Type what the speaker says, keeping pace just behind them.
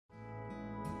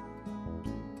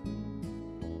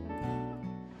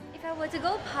We're to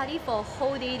go party for a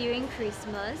whole day during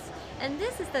Christmas, and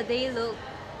this is the day look.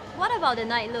 What about the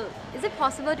night look? Is it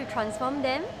possible to transform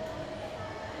them?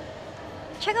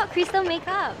 Check out Krystal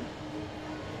makeup.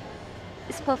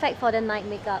 It's perfect for the night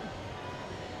makeup.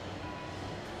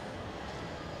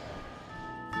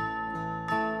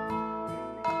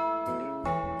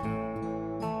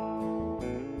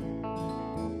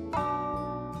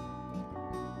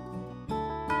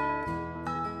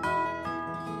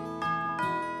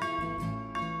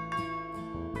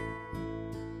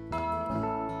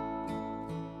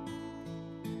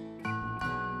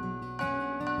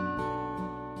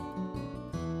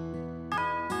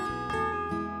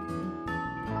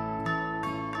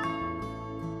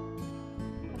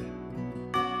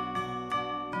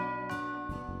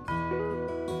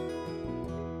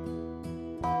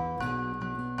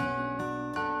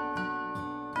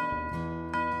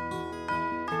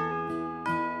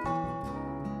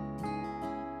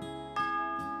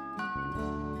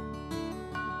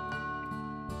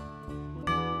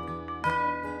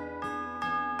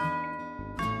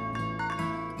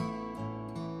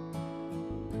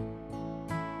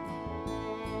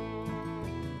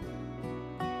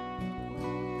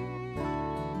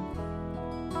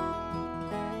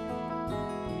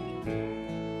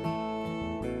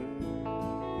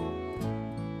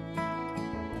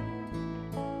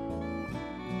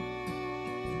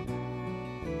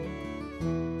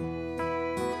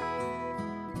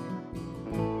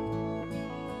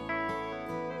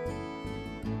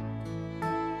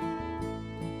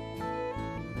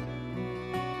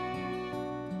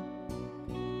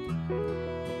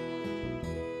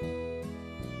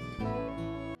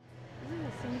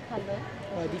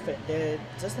 Color? Different.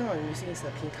 Just now I'm using is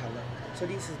a pink color, so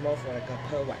this is more for like a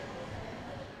pearl white.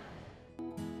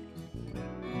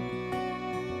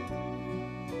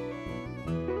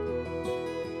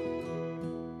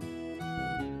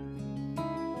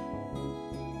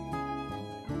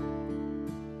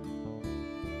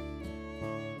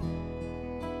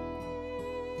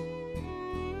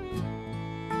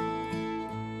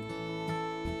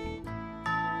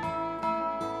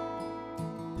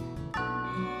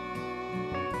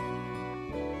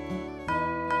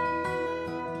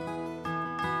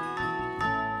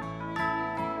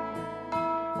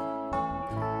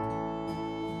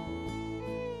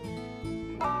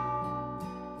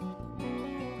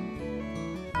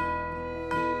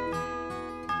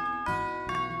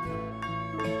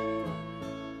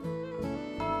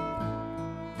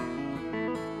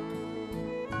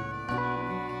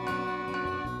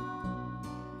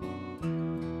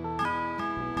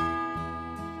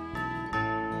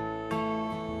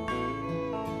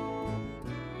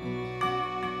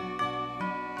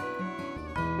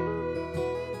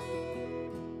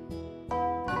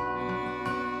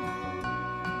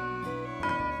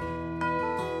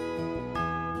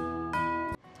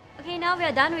 Okay, now we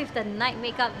are done with the night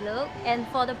makeup look, and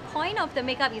for the point of the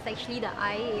makeup is actually the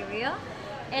eye area,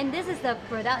 and this is the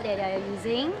product that I am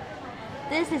using.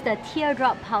 This is the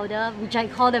teardrop powder, which I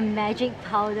call the magic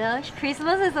powder.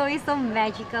 Christmas is always so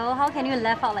magical. How can you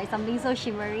laugh out like something so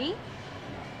shimmery?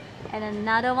 And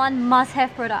another one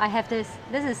must-have product, I have this.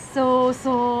 This is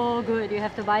so good. You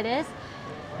have to buy this.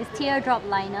 It's teardrop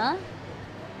liner.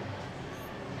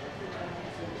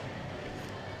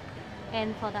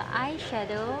 And for the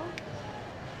eyeshadow,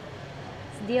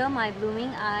 it's Dear My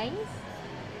Blooming Eyes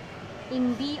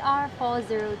in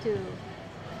BR402.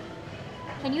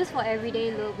 Can use for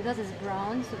everyday look because it's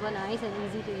brown, super nice and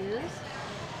easy to use.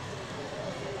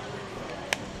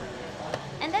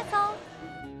 And that's all.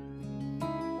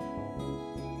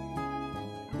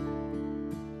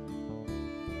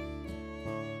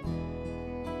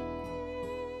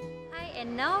 Hi,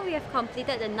 and now we have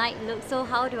completed the night look. So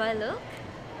how do I look?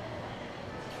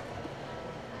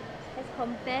 As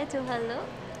compared to her look,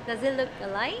 does it look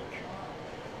alike?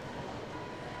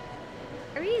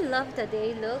 I really love the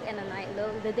day look and the night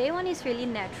look. The day one is really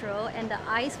natural, and the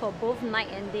eyes for both night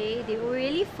and day, they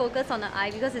really focus on the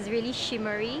eye because it's really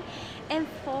shimmery. And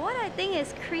for what I think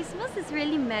is Christmas is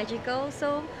really magical,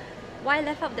 so why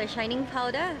left out the shining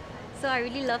powder? So I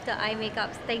really love the eye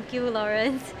makeups. Thank you,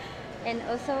 Lawrence. And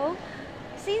also,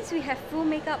 since we have full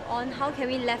makeup on, how can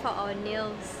we left out our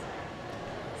nails?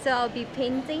 So I'll be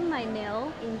painting my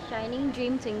nail in Shining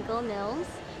Dream Twinkle nails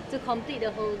to complete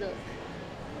the whole look.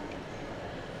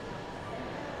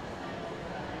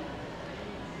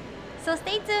 So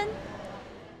stay tuned!